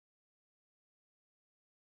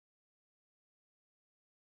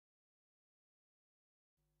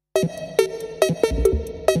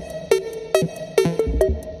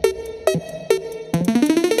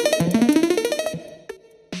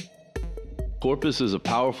Corpus is a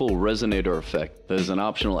powerful resonator effect that is an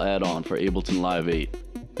optional add-on for Ableton Live 8.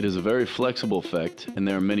 It is a very flexible effect and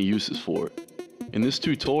there are many uses for it. In this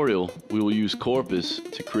tutorial, we will use Corpus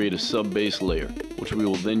to create a sub-bass layer, which we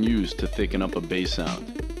will then use to thicken up a bass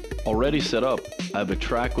sound. Already set up, I have a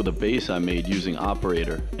track with a bass I made using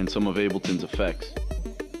Operator and some of Ableton's effects.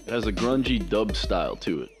 It has a grungy dub style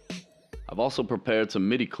to it. I've also prepared some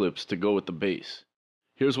MIDI clips to go with the bass.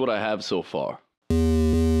 Here's what I have so far.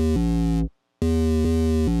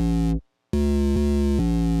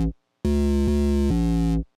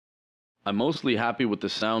 I'm mostly happy with the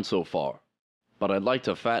sound so far, but I'd like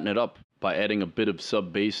to fatten it up by adding a bit of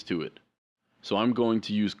sub-bass to it. So I'm going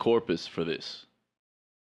to use Corpus for this.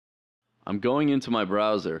 I'm going into my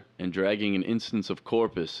browser and dragging an instance of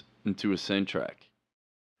Corpus into a send track.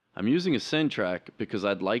 I'm using a send track because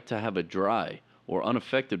I'd like to have a dry or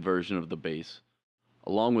unaffected version of the bass,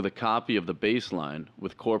 along with a copy of the bass line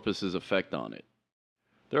with Corpus's effect on it.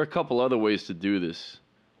 There are a couple other ways to do this.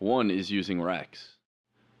 One is using racks.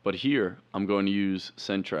 But here, I'm going to use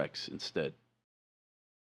send tracks instead.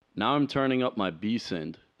 Now I'm turning up my B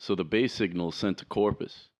send so the bass signal is sent to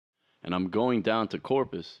Corpus, and I'm going down to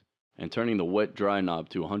Corpus and turning the wet dry knob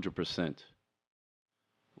to 100%.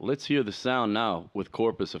 Let's hear the sound now with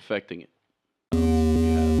Corpus affecting it.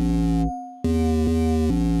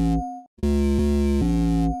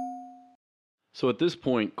 So at this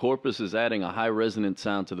point, Corpus is adding a high resonant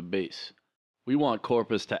sound to the bass. We want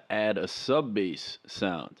Corpus to add a sub-bass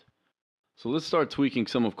sound. So let's start tweaking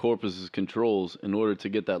some of Corpus's controls in order to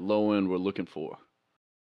get that low end we're looking for.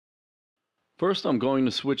 First, I'm going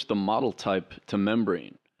to switch the model type to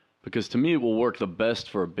membrane, because to me it will work the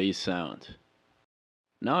best for a bass sound.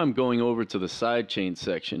 Now I'm going over to the sidechain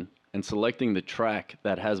section and selecting the track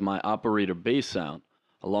that has my operator bass sound,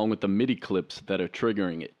 along with the MIDI clips that are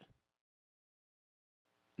triggering it.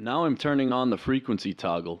 Now I'm turning on the frequency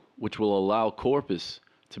toggle, which will allow Corpus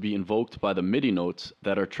to be invoked by the MIDI notes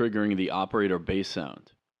that are triggering the operator bass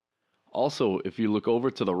sound. Also, if you look over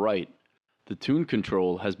to the right, the tune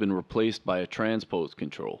control has been replaced by a transpose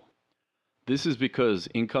control. This is because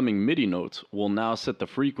incoming MIDI notes will now set the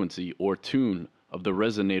frequency or tune of the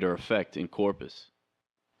resonator effect in Corpus.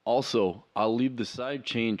 Also, I'll leave the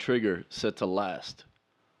sidechain trigger set to last,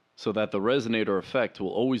 so that the resonator effect will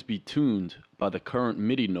always be tuned by the current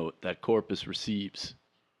MIDI note that Corpus receives.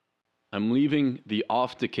 I'm leaving the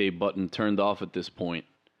off decay button turned off at this point,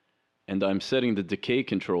 and I'm setting the decay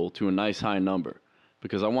control to a nice high number,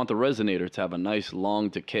 because I want the resonator to have a nice long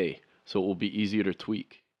decay, so it will be easier to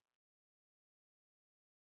tweak.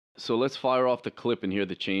 So let's fire off the clip and hear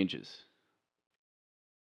the changes.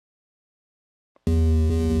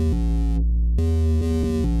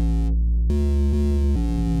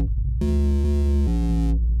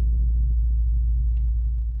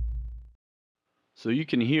 So you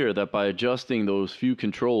can hear that by adjusting those few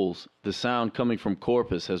controls, the sound coming from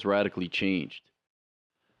Corpus has radically changed.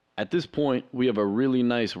 At this point, we have a really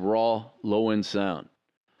nice raw, low-end sound.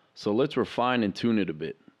 So let's refine and tune it a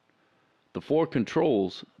bit. The four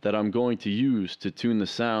controls that I'm going to use to tune the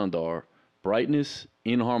sound are brightness,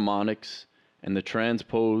 inharmonics, and the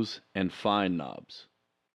transpose and fine knobs.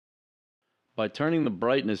 By turning the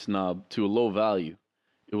brightness knob to a low value,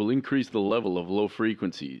 it will increase the level of low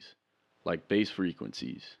frequencies, like bass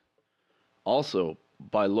frequencies. Also,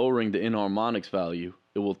 by lowering the inharmonics value,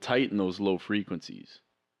 it will tighten those low frequencies.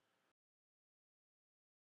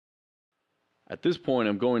 At this point,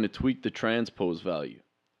 I'm going to tweak the transpose value,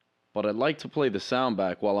 but I'd like to play the sound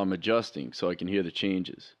back while I'm adjusting so I can hear the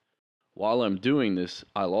changes. While I'm doing this,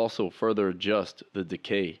 I'll also further adjust the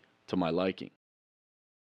decay to my liking.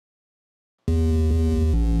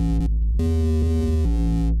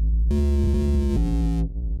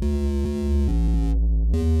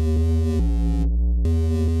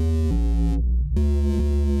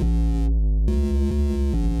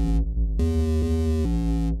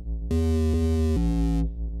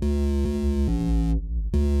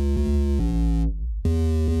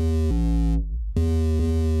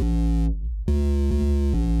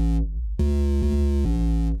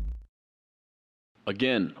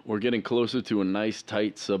 Again, we're getting closer to a nice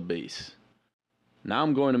tight sub bass. Now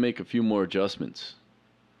I'm going to make a few more adjustments.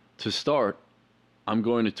 To start, I'm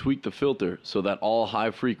going to tweak the filter so that all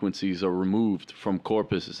high frequencies are removed from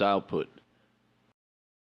Corpus's output.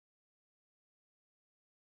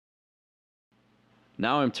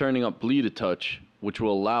 Now I'm turning up bleed a touch, which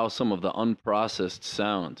will allow some of the unprocessed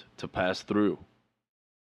sound to pass through.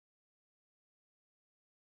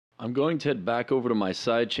 I'm going to head back over to my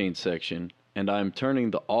sidechain section, and I'm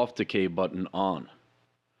turning the off decay button on.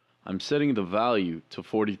 I'm setting the value to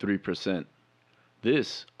 43%.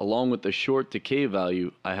 This, along with the short decay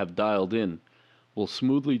value I have dialed in, will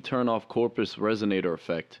smoothly turn off Corpus resonator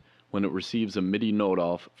effect when it receives a MIDI note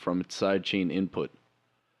off from its sidechain input.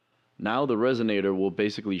 Now the resonator will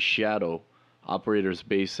basically shadow operator's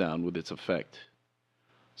bass sound with its effect.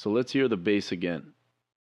 So let's hear the bass again.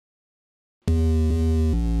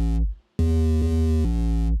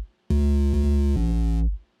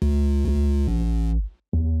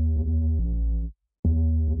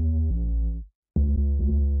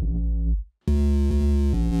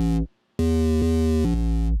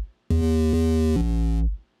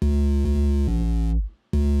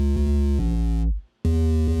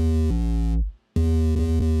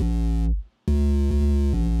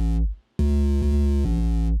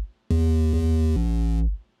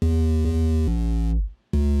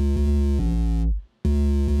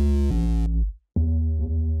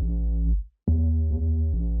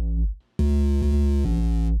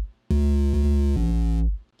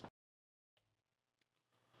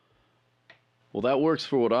 Well, that works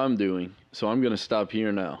for what I'm doing, so I'm going to stop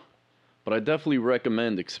here now. But I definitely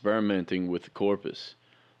recommend experimenting with Corpus.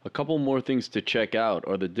 A couple more things to check out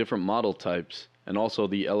are the different model types and also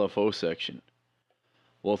the LFO section.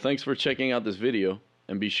 Well, thanks for checking out this video,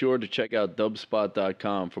 and be sure to check out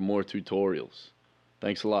dubspot.com for more tutorials.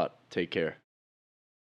 Thanks a lot. Take care.